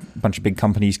of a bunch of big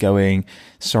companies going,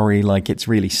 sorry, like, it's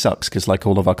really sucks because, like,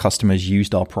 all of our customers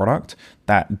used our product.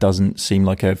 That doesn't seem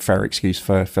like a fair excuse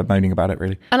for moaning about it,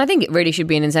 really. And I think it really should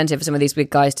be an incentive for some of these big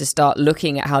guys to start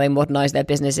looking at how they modernize their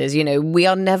businesses. You know, we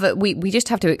just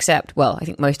have to accept, well, I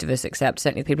think most of us accept,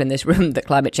 certainly the people in this room, that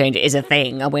climate change is a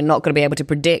thing, and we're not going to be able to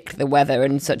predict the weather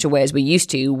in such a way as we used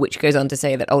to, which goes on to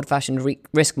say that old-fashioned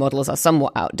risk models are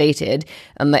somewhat outdated,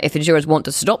 and that if insurers want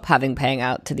to stop paying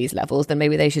out to these levels, then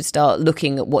maybe they should start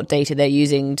looking at what data they're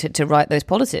using to write those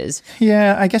policies.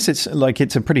 Yeah, I guess it's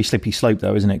a pretty slippery slope,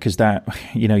 though, isn't it? Because that,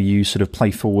 you know, you sort of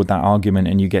play forward that argument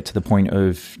and you get to the point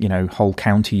of, you know, whole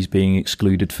counties being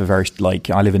excluded for various, like,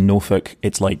 I live in Norfolk,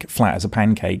 it's like flat as a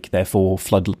pancake, therefore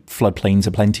floodplains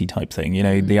are plenty type thing. You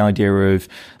know, the idea of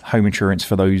home insurance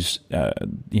for those,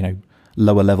 you know,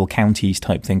 lower level counties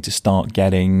type thing to start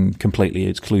getting completely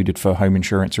excluded for home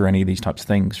insurance or any of these types of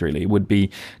things, really, it would be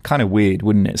kind of weird,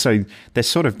 wouldn't it? So they're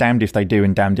sort of damned if they do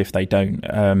and damned if they don't.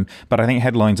 But I think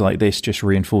headlines like this just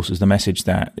reinforces the message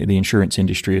that the insurance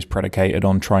industry is predicated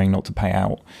on trying not to pay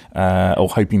out, or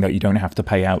hoping that you don't have to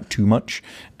pay out too much,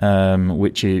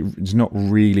 which is not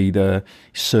really the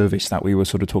service that we were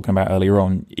sort of talking about earlier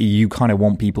on. You kind of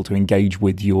want people to engage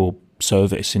with your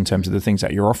service in terms of the things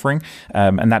that you're offering,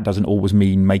 and that doesn't always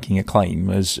mean making a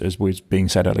claim, as was being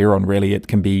said earlier on. Really, it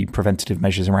can be preventative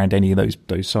measures around any of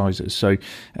those sizes. So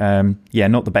yeah,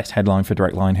 not the best headline for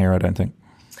Direct Line here, I don't think.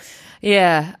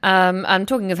 Yeah, and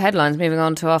talking of headlines, moving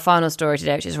on to our final story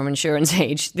today, which is from Insurance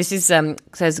Age. This is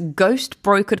says ghost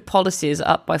brokered policies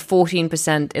up by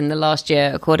 14% in the last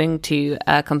year, according to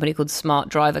a company called Smart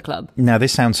Driver Club. Now,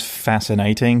 this sounds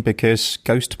fascinating, because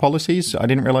ghost policies, I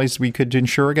didn't realise we could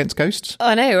insure against ghosts.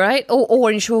 I know, right?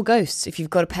 Or insure ghosts if you've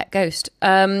got a pet ghost.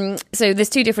 So there's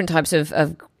two different types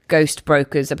of ghost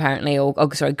brokers, apparently,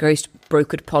 ghost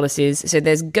brokered policies. So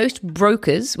there's ghost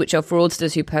brokers, which are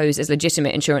fraudsters who pose as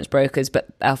legitimate insurance brokers, but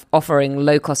are offering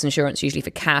low-cost insurance, usually for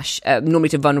cash, normally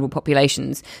to vulnerable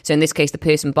populations. So in this case, the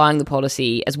person buying the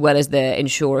policy, as well as the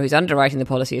insurer who's underwriting the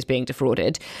policy, is being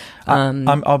defrauded.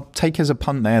 I'll take as a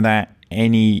punt there that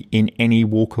in any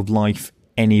walk of life,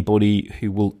 anybody who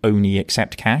will only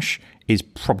accept cash is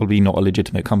probably not a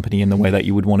legitimate company in the way that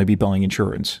you would want to be buying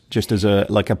insurance. Just as a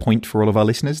point for all of our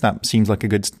listeners, that seems like a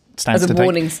good stance to take.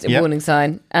 A warning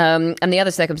sign. And the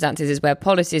other circumstances is where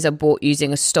policies are bought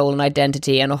using a stolen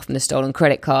identity and often a stolen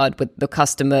credit card, with the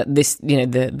customer,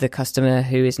 the customer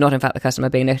who is not in fact the customer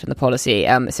being noted on the policy.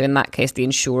 So in that case, the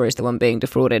insurer is the one being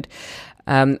defrauded.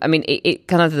 I mean, it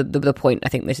kind of the point I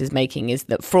think this is making is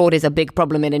that fraud is a big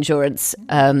problem in insurance.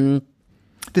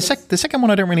 The second one,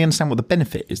 I don't really understand what the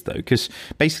benefit is, though, because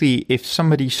basically if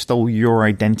somebody stole your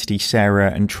identity,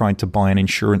 Sarah, and tried to buy an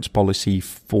insurance policy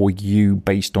for you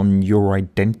based on your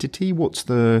identity, what's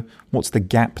the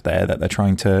gap there that they're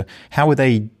trying to...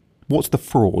 What's the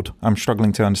fraud? I'm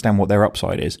struggling to understand what their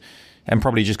upside is. And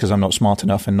probably just because I'm not smart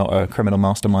enough and not a criminal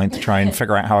mastermind to try and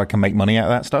figure out how I can make money out of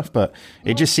that stuff. But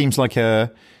it just seems like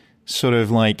a... sort of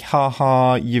like,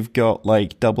 haha, you've got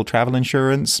like double travel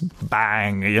insurance,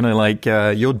 bang, you know, like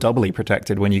you're doubly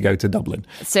protected when you go to Dublin.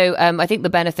 So I think the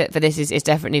benefit for this is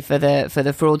definitely for the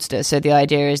fraudster. So the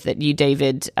idea is that you,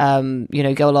 David,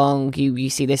 go along, you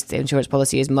see this insurance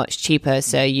policy is much cheaper,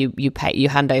 so you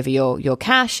hand over your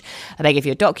cash, and they give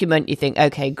you a document. You think,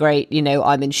 okay, great,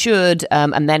 I'm insured,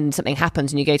 and then something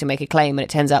happens and you go to make a claim, and it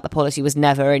turns out the policy was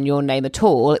never in your name at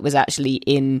all. It was actually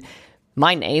in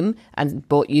my name and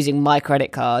bought using my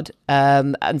credit card,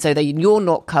 and so you're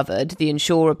not covered. The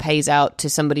insurer pays out to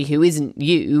somebody who isn't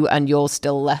you, and you're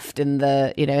still left in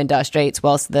the in dire straits,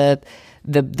 whilst the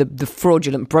the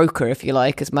fraudulent broker, if you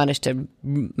like, has managed to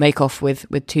make off with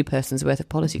 2 persons worth of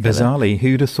policy cover. Bizarrely,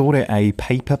 who'd have thought it? A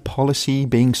paper policy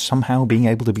being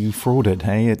able to be frauded.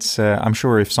 Hey, it's. I'm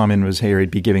sure if Simon was here,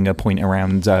 he'd be giving a point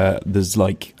around. There's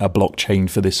like a blockchain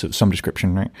for this of some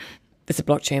description, right? There's a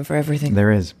blockchain for everything.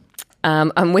 There is.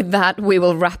 And with that, we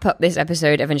will wrap up this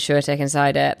episode of InsurTech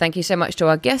Insider. Thank you so much to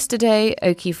our guest today,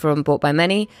 Oki from Bought by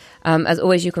Many. As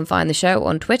always, you can find the show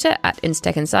on Twitter at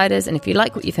InsurTech Insiders. And if you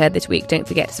like what you've heard this week, don't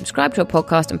forget to subscribe to our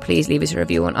podcast and please leave us a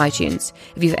review on iTunes.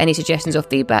 If you have any suggestions or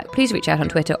feedback, please reach out on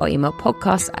Twitter or email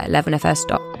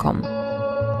podcasts@11fs.com.